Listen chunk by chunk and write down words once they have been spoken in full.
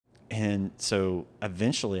And so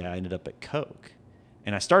eventually I ended up at Coke.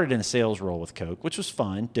 And I started in a sales role with Coke, which was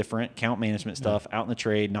fun, different, account management stuff, out in the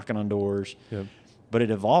trade, knocking on doors. Yep. But it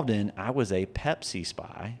evolved in, I was a Pepsi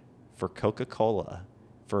spy for Coca-Cola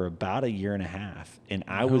for about a year and a half. And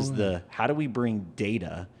I was the, how do we bring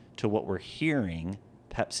data to what we're hearing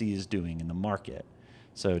Pepsi is doing in the market?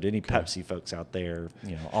 So to any Pepsi folks out there,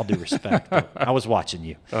 you know, all due respect, but I was watching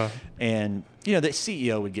you. And, you know, the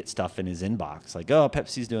CEO would get stuff in his inbox like, oh,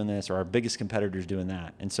 Pepsi's doing this, or our biggest competitor's doing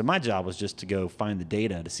that. And so my job was just to go find the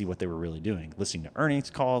data to see what they were really doing, listening to earnings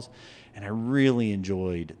calls. And I really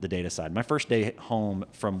enjoyed the data side. My first day home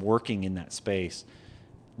from working in that space,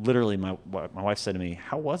 literally my wife said to me,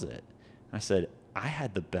 how was it? I said, I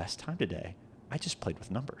had the best time today. I just played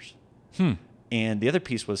with numbers. And the other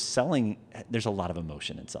piece was selling. There's a lot of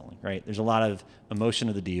emotion in selling, right? There's a lot of emotion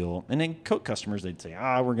of the deal. And then Coke customers, they'd say,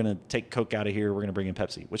 we're going to take Coke out of here. We're going to bring in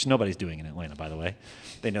Pepsi, which nobody's doing in Atlanta, by the way.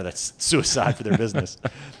 They know that's suicide for their business.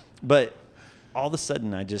 But all of a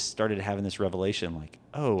sudden, I just started having this revelation like,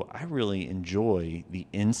 oh, I really enjoy the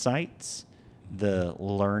insights, the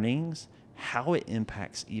learnings, how it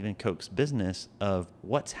impacts even Coke's business of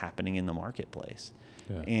what's happening in the marketplace.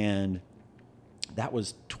 Yeah. And that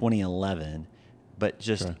was 2011. But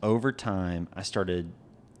just over time, I started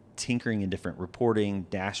tinkering in different reporting,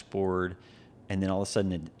 dashboard, and then all of a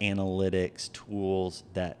sudden analytics tools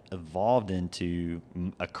that evolved into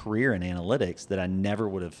a career in analytics that I never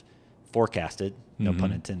would have forecasted, no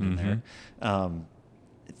pun intended there,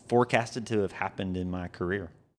 forecasted to have happened in my career.